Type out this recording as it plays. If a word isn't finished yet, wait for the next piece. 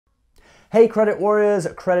Hey credit warriors,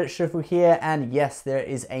 Credit Shifu here, and yes, there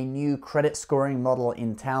is a new credit scoring model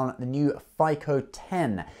in town, the new FICO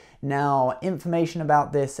 10. Now, information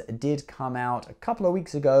about this did come out a couple of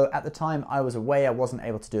weeks ago. At the time I was away, I wasn't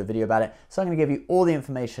able to do a video about it, so I'm going to give you all the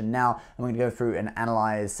information now, and we're going to go through and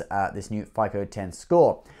analyze this new FICO 10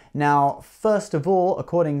 score. Now, first of all,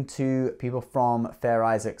 according to people from Fair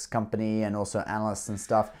Isaac's company and also analysts and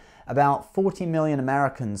stuff, about 40 million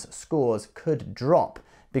Americans' scores could drop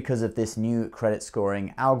because of this new credit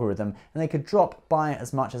scoring algorithm, and they could drop by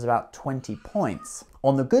as much as about 20 points.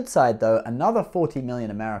 On the good side though, another 40 million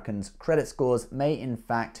Americans' credit scores may in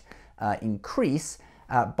fact increase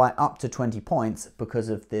by up to 20 points because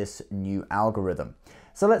of this new algorithm.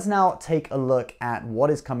 So let's now take a look at what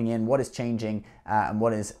is coming in, what is changing, and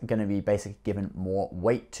what is going to be basically given more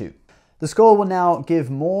weight to. The score will now give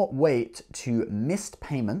more weight to missed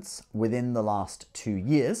payments within the last 2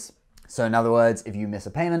 years. So in other words, if you miss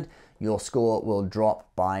a payment, your score will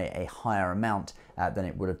drop by a higher amount than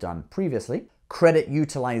it would have done previously. Credit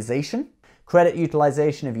utilization. Credit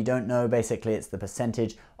utilization, if you don't know, basically it's the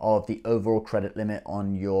percentage of the overall credit limit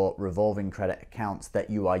on your revolving credit accounts that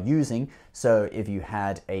you are using. So if you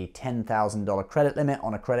had a $10,000 credit limit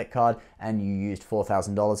on a credit card and you used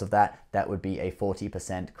 $4,000 of that, that would be a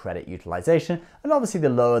 40% credit utilization. And obviously the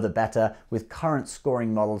lower the better. With current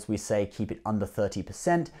scoring models, we say keep it under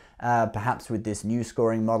 30%. Perhaps with this new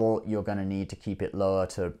scoring model, you're going to need to keep it lower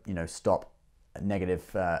to, stop a negative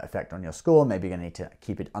effect on your score. Maybe you're going to need to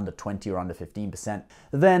keep it under 20 or under 15%.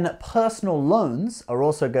 Then personal loans are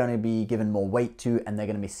also going to be given more weight to, and they're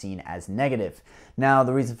going to be seen as negative. Now,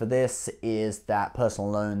 the reason for this is that personal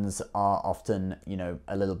loans are often,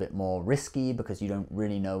 a little bit more risky because you don't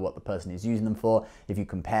really know what the person is using them for. If you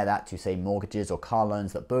compare that to, say, mortgages or car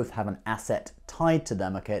loans that both have an asset tied to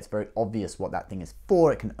them, okay, it's very obvious what that thing is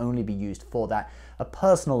for. It can only be used for that. A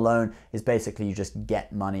personal loan is basically you just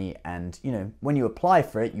get money and, when you apply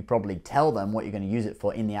for it, you probably tell them what you're going to use it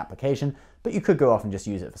for in the application, but you could go off and just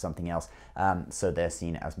use it for something else, so they're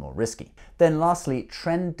seen as more risky. Then lastly,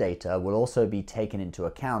 trend data will also be taken into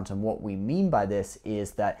account, and what we mean by this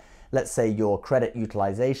is that let's say your credit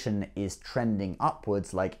utilization is trending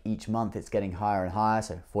upwards, like each month it's getting higher and higher,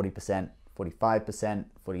 so 40%, 45%,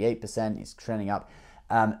 48%, it's trending up.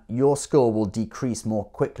 Your score will decrease more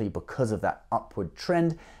quickly because of that upward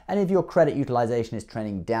trend. And if your credit utilization is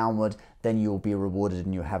trending downward, then you'll be rewarded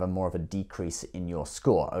and you'll have more of a decrease in your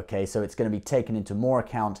score. Okay, so it's going to be taken into more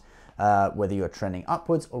account whether you're trending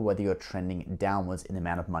upwards or whether you're trending downwards in the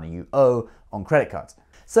amount of money you owe on credit cards.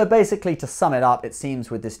 So basically, to sum it up, it seems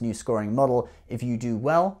with this new scoring model, if you do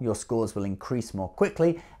well, your scores will increase more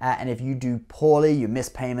quickly. And if you do poorly, you miss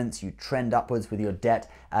payments, you trend upwards with your debt,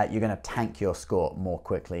 you're going to tank your score more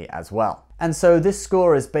quickly as well. And so this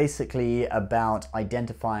score is basically about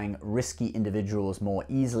identifying risky individuals more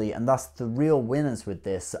easily, and thus the real winners with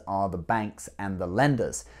this are the banks and the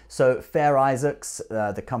lenders. So Fair Isaac's,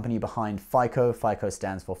 the company behind FICO, FICO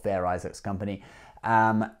stands for Fair Isaac's company,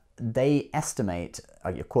 they estimate,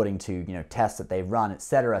 according to tests that they've run,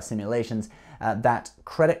 etc., simulations, that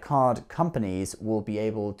credit card companies will be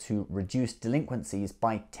able to reduce delinquencies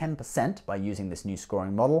by 10% by using this new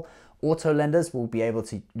scoring model. Auto lenders will be able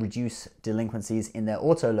to reduce delinquencies in their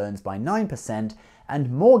auto loans by 9%,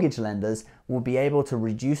 and mortgage lenders will be able to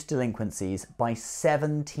reduce delinquencies by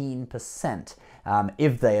 17%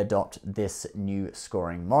 if they adopt this new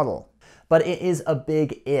scoring model. But it is a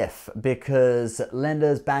big if, because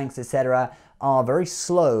lenders, banks, etc. are very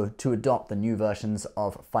slow to adopt the new versions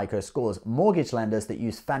of FICO scores. Mortgage lenders that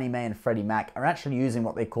use Fannie Mae and Freddie Mac are actually using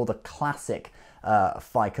what they call the classic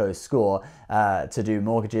FICO score to do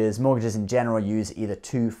mortgages. Mortgages in general use either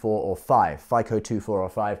 2, 4, or 5. FICO 2, 4, or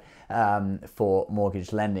 5 for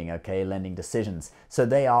mortgage lending, okay, lending decisions. So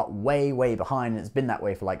they are way, way behind. It's been that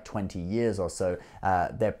way for like 20 years or so.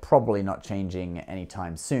 They're probably not changing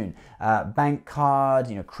anytime soon. Bank card,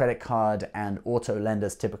 credit card, and auto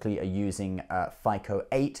lenders typically are using FICO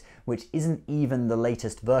 8, which isn't even the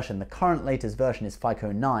latest version. The current latest version is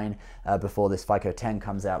FICO 9 before this FICO 10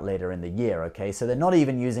 comes out later in the year, okay? So they're not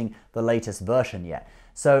even using the latest version yet.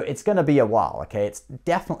 So it's going to be a while, okay? It's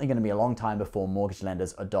definitely going to be a long time before mortgage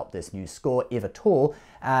lenders adopt this new score, if at all.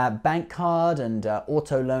 Bank card and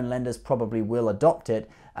auto loan lenders probably will adopt it,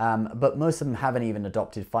 but most of them haven't even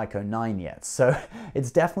adopted FICO 9 yet. So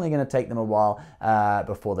it's definitely going to take them a while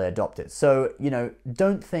before they adopt it. So,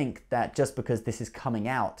 don't think that just because this is coming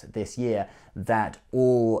out this year that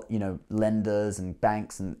all, lenders and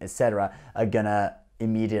banks and etc. are going to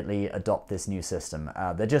immediately adopt this new system.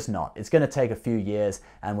 They're just not. It's going to take a few years,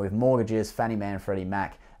 and with mortgages, Fannie Mae and Freddie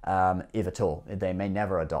Mac if at all. They may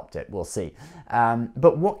never adopt it, we'll see.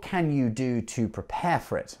 But what can you do to prepare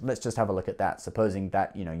for it? Let's just have a look at that, supposing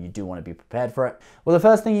that you do want to be prepared for it. Well, the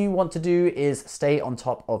first thing you want to do is stay on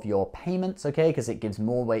top of your payments, okay, because it gives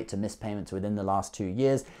more weight to missed payments within the last 2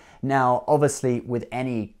 years. Now, obviously, with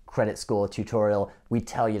any credit score tutorial, we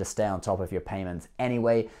tell you to stay on top of your payments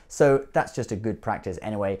anyway, so that's just a good practice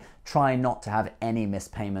anyway. Try not to have any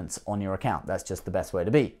missed payments on your account. That's just the best way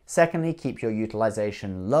to be. Secondly, keep your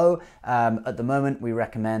utilization low. At the moment, we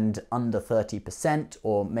recommend under 30%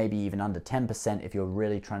 or maybe even under 10% if you're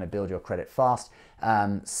really trying to build your credit fast.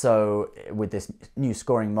 So with this new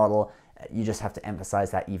scoring model, you just have to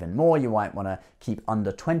emphasize that even more. You might want to keep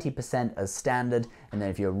under 20% as standard, and then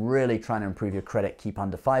if you're really trying to improve your credit, keep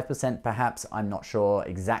under 5% perhaps. I'm not sure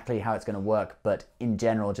exactly how it's going to work, but in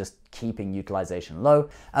general, just keeping utilization low.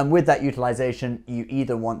 And with that utilization, you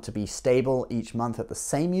either want to be stable each month at the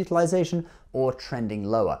same utilization or trending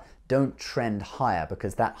lower. Don't trend higher,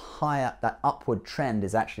 because that upward trend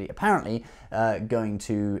is actually apparently going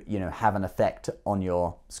to have an effect on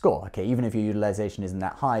your score. Okay, even if your utilization isn't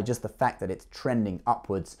that high, just the fact that it's trending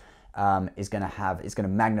upwards is going to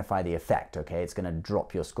magnify the effect. Okay, it's going to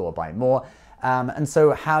drop your score by more. And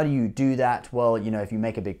so how do you do that? Well, if you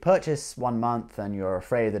make a big purchase one month and you're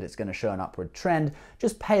afraid that it's going to show an upward trend,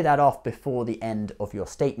 just pay that off before the end of your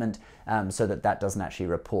statement, so that doesn't actually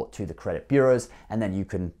report to the credit bureaus, and then you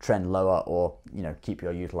can trend lower or keep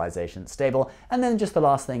your utilization stable. And then just the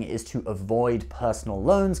last thing is to avoid personal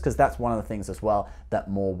loans, because that's one of the things as well that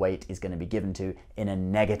more weight is going to be given to in a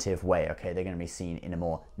negative way. Okay, they're going to be seen in a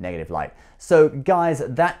more negative light. So guys,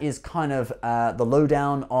 that is kind of the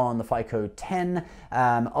lowdown on the FICO 10.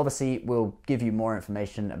 Obviously, we'll give you more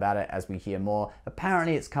information about it as we hear more.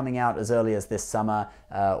 Apparently, it's coming out as early as this summer,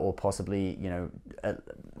 or possibly,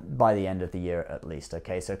 by the end of the year at least.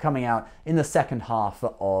 Okay, so coming out in the second half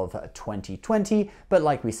of 2020, but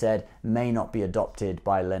like we said, may not be adopted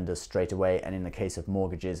by lenders straight away, and in the case of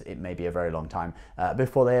mortgages, it may be a very long time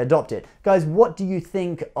before they adopt it. Guys, what do you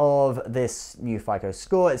think of this new FICO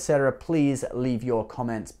score, etc.? Please leave your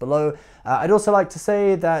comments below. I'd also like to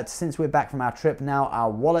say that since we're back from our trip now, our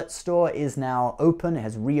wallet store is now open. It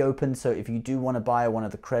has reopened, so if you do want to buy one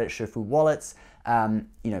of the Credit Shifu wallets,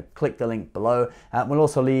 click the link below. We'll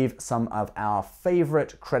also leave some of our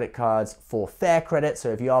favorite credit cards for fair credit.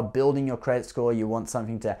 So if you are building your credit score, you want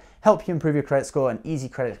something to help you improve your credit score, an easy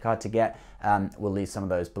credit card to get, we'll leave some of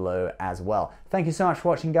those below as well. Thank you so much for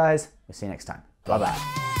watching, guys. We'll see you next time.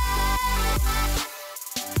 Bye-bye.